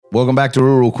Welcome back to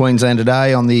Rural Queensland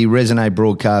today on the Resonate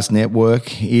Broadcast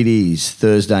Network. It is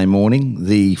Thursday morning,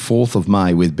 the 4th of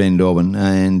May with Ben Dobbin,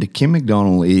 and Kim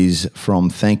McDonnell is from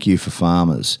Thank You for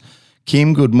Farmers.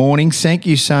 Kim, good morning. Thank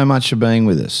you so much for being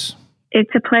with us.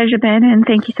 It's a pleasure, Ben, and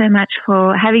thank you so much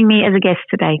for having me as a guest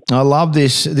today. I love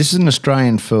this. This is an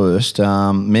Australian first,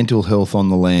 mental health on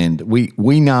the land.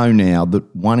 We know now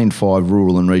that 1 in 5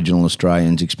 rural and regional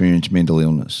Australians experience mental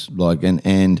illness.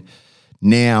 And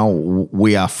now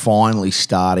we are finally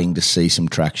starting to see some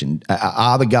traction.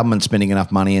 Are the government spending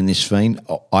enough money in this fiend?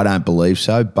 I don't believe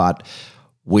so, but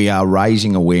we are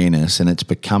raising awareness, and it's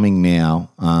becoming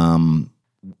now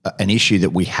an issue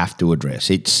that we have to address.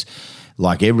 It's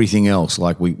like everything else,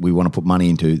 like we want to put money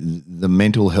into. The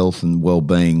mental health and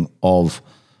well-being of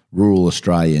rural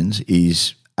Australians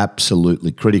is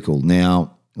absolutely critical.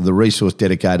 Now, the resource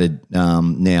dedicated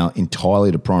now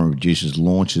entirely to primary producers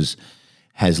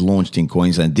has launched in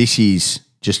Queensland. This is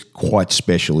just quite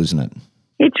special, isn't it?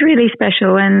 It's really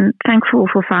special, and Thankful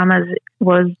for Farmers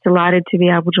was delighted to be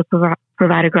able to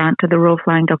provide a grant to the Rural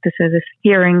Flying Doctor Service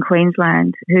here in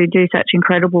Queensland, who do such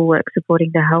incredible work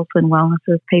supporting the health and wellness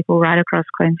of people right across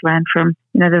Queensland, from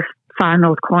the far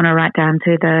north corner right down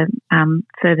to the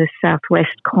furthest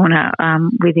southwest corner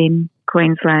within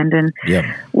Queensland. And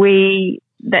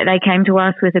they came to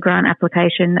us with a grant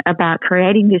application about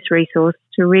creating this resource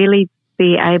to really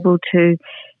be able to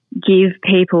give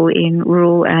people in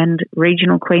rural and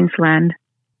regional Queensland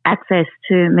access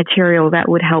to material that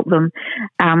would help them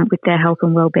with their health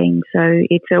and well-being. So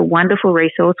it's a wonderful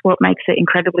resource. What makes it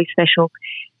incredibly special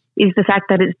is the fact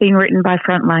that it's being written by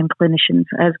frontline clinicians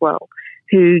as well,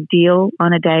 who deal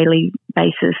on a daily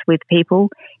basis with people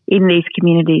in these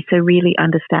communities, so really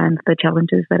understand the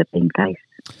challenges that are being faced.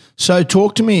 So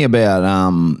talk to me about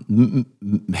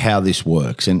how this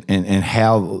works and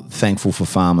how Thankful for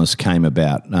Farmers came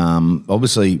about.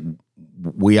 Obviously,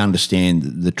 we understand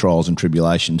the trials and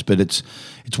tribulations, but it's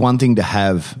one thing to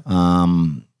have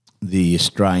the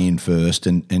Australian first,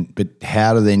 but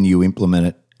how do then you implement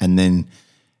it and then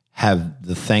have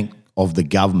the thank of the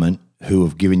government who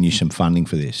have given you some funding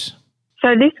for this?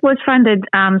 So this was funded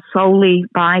solely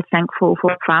by Thankful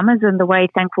for Farmers, and the way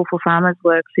Thankful for Farmers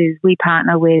works is we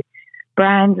partner with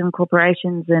brands and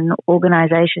corporations and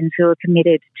organisations who are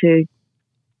committed to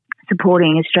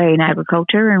supporting Australian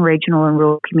agriculture and regional and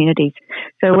rural communities.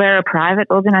 So we're a private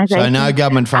organisation. So no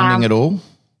government funding at all?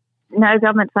 No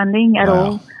government funding at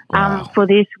all. Wow. For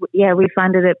this, we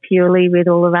funded it purely with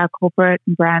all of our corporate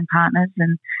and brand partners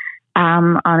and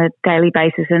on a daily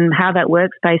basis. And how that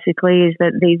works basically is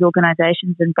that these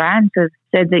organisations and brands have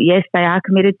said that, yes, they are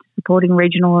committed to supporting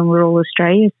regional and rural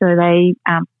Australia. So they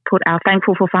put our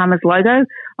Thankful for Farmers logo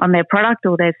on their product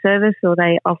or their service, or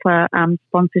they offer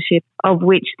sponsorship, of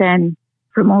which then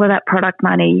from all of that product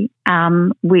money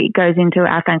goes into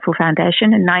our Thankful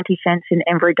Foundation, and 90 cents in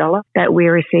every dollar that we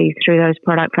receive through those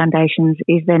product foundations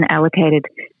is then allocated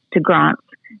to grants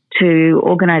to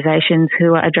organisations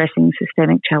who are addressing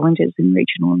systemic challenges in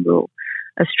regional and rural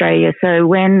Australia. So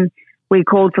when we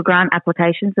called for grant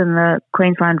applications and the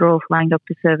Queensland Rural Flying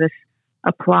Doctor Service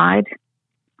applied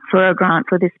for a grant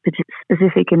for this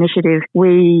specific initiative,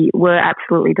 we were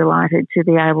absolutely delighted to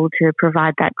be able to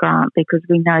provide that grant, because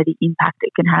we know the impact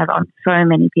it can have on so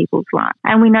many people's lives.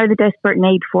 And we know the desperate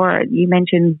need for it. You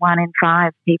mentioned 1 in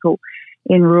 5 people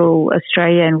in rural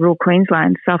Australia and rural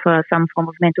Queensland suffer some form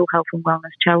of mental health and wellness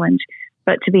challenge,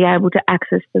 but to be able to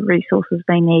access the resources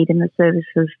they need and the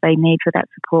services they need for that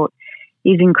support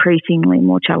is increasingly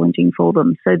more challenging for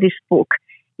them. So this book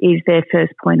is their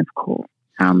first point of call.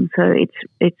 So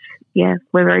we're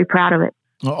very proud of it.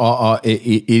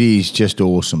 It is just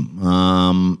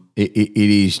awesome. It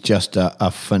is just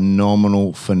a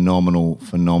phenomenal thing,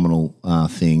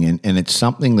 and it's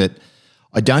something that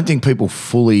I don't think people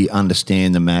fully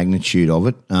understand the magnitude of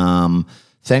it.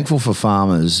 Thankful for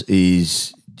Farmers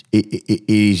is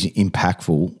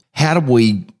impactful. How do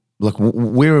we look?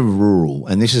 We're rural,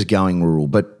 and this is going rural.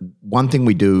 But one thing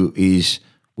we do is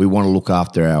we want to look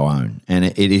after our own, and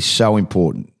it is so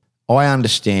important. I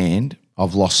understand.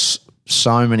 I've lost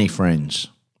so many friends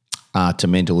to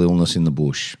mental illness in the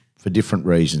bush for different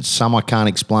reasons. Some I can't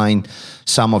explain.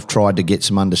 Some I've tried to get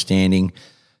some understanding.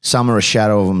 Some are a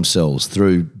shadow of themselves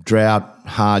through drought,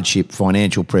 hardship,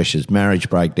 financial pressures, marriage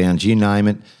breakdowns, you name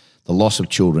it, the loss of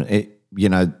children.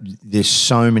 There's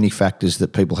so many factors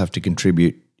that people have to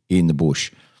contribute in the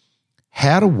bush.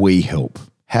 How do we help?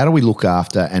 How do we look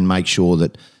after and make sure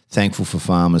that Thankful for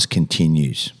Farmers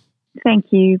continues?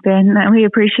 Thank you, Ben. We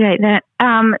appreciate that.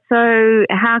 So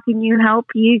how can you help?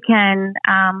 You can,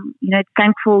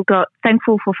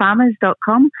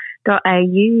 thankfulforfarmers.com.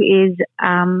 is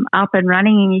up and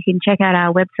running, and you can check out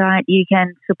our website. You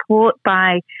can support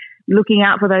by looking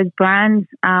out for those brands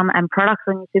and products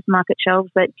on your supermarket shelves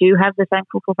that do have the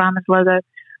Thankful for Farmers logo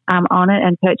on it,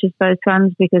 and purchase those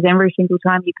funds, because every single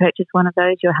time you purchase one of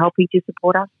those, you're helping to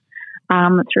support us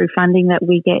through funding that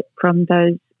we get from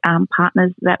those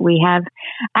partners that we have.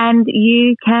 And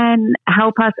you can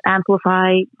help us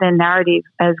amplify the narrative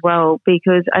as well,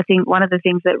 because I think one of the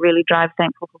things that really drives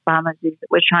Thankful for Farmers is that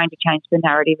we're trying to change the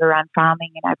narrative around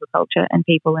farming and agriculture and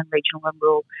people in regional and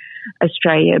rural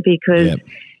Australia, because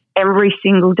every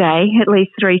single day, at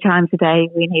least 3 times a day,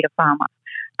 we need a farmer.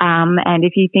 And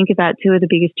if you think about 2 of the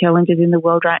biggest challenges in the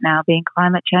world right now being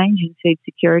climate change and food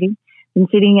security, and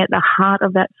sitting at the heart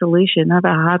of that solution are the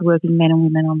hardworking men and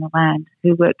women on the land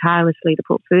who work tirelessly to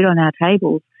put food on our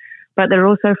tables, but they're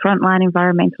also frontline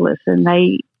environmentalists, and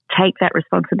they take that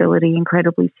responsibility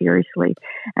incredibly seriously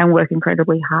and work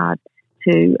incredibly hard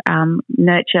to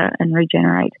nurture and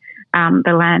regenerate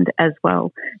the land as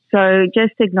well. So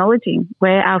just acknowledging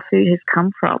where our food has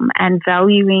come from and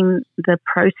valuing the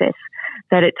process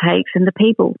that it takes and the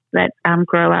people that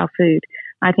grow our food,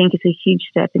 I think is a huge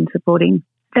step in supporting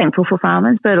Thankful for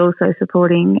Farmers, but also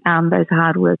supporting those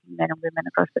hard-working men and women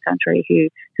across the country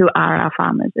who are our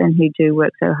farmers and who do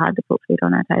work so hard to put food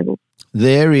on our table.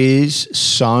 There is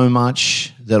so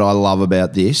much that I love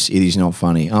about this. It is not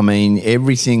funny. I mean,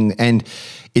 everything, and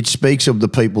it speaks of the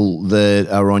people that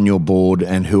are on your board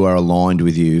and who are aligned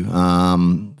with you.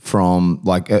 From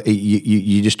like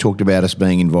you just talked about us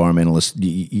being environmentalists.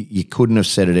 You couldn't have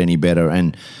said it any better,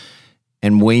 and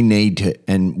we need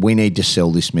to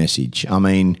sell this message. I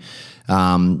mean,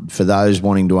 for those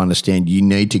wanting to understand, you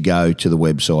need to go to the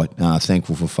website,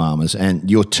 Thankful for Farmers, and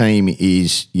your team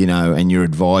is, and your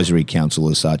advisory council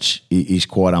as such is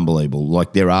quite unbelievable.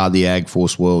 Like, there are the Ag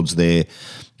Force Worlds there,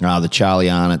 the Charlie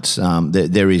Arnott's.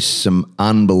 There is some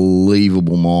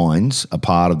unbelievable minds a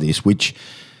part of this, which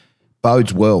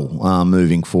bodes well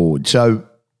moving forward. So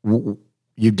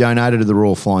you've donated to the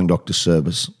Royal Flying Doctor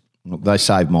Service. They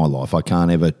saved my life. I can't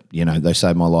ever, they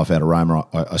saved my life out of Roma.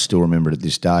 I still remember it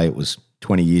this day. It was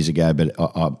 20 years ago, but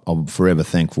I'm forever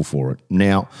thankful for it.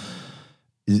 Now,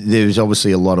 there's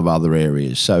obviously a lot of other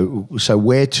areas. So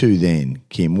where to then,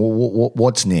 Kim?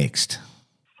 What's next?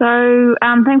 So,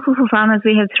 Thankful for Farmers,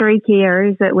 we have 3 key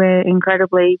areas that we're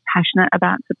incredibly passionate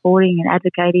about supporting and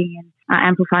advocating and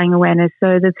amplifying awareness.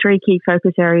 So the 3 key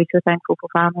focus areas for Thankful for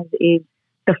Farmers is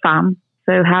the farm.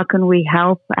 So how can we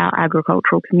help our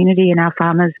agricultural community and our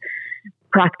farmers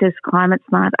practice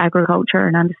climate-smart agriculture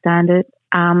and understand it?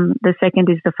 The second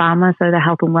is the farmer, so the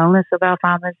health and wellness of our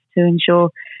farmers, to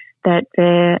ensure that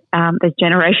there's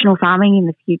generational farming in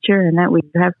the future and that we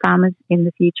have farmers in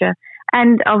the future.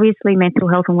 And obviously mental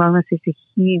health and wellness is a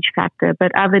huge factor,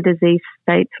 but other disease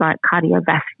states like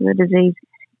cardiovascular disease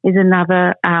is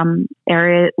another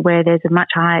area where there's a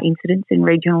much higher incidence in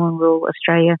regional and rural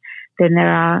Australia than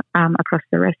there are across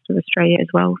the rest of Australia as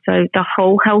well. So the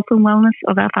whole health and wellness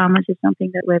of our farmers is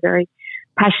something that we're very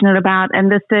passionate about.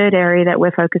 And the third area that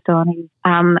we're focused on is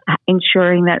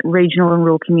ensuring that regional and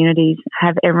rural communities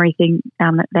have everything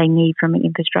that they need from an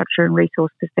infrastructure and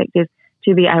resource perspective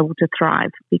to be able to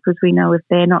thrive, because we know if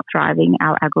they're not thriving,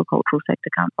 our agricultural sector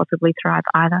can't possibly thrive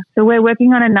either. So we're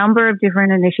working on a number of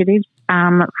different initiatives,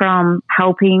 from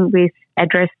helping with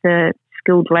address the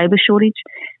skilled labour shortage,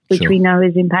 which we know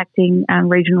is impacting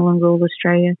regional and rural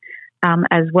Australia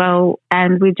as well.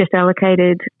 And we've just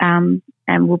allocated and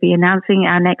we'll be announcing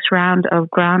our next round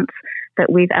of grants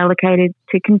that we've allocated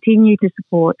to continue to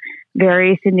support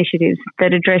various initiatives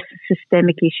that address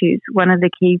systemic issues. One of the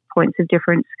key points of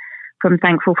difference from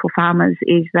Thankful for Farmers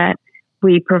is that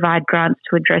we provide grants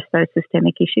to address those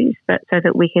systemic issues, so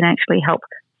that we can actually help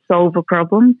solve a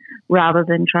problem rather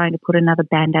than trying to put another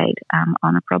Band-Aid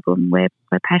on a problem. We're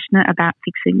passionate about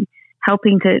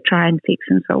helping to try and fix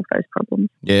and solve those problems.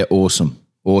 Yeah, awesome.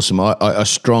 I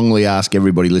strongly ask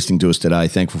everybody listening to us today,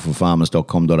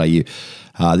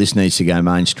 thankfulforfarmers.com.au, this needs to go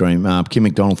mainstream. Kim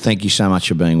McDonnell, thank you so much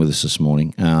for being with us this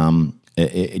morning.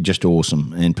 Just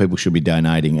awesome, and people should be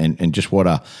donating, and just what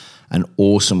an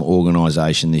awesome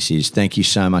organisation this is. Thank you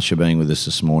so much for being with us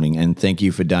this morning, and thank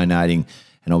you for donating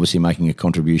and obviously making a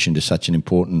contribution to such an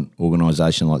important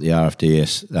organisation like the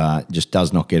RFDS. Just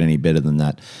does not get any better than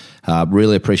that.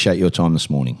 Really appreciate your time this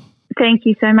morning. Thank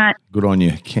you so much. Good on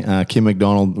you. Kim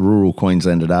McDonnell, Rural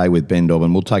Queensland Today with Ben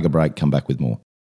Dobbin. We'll take a break, come back with more.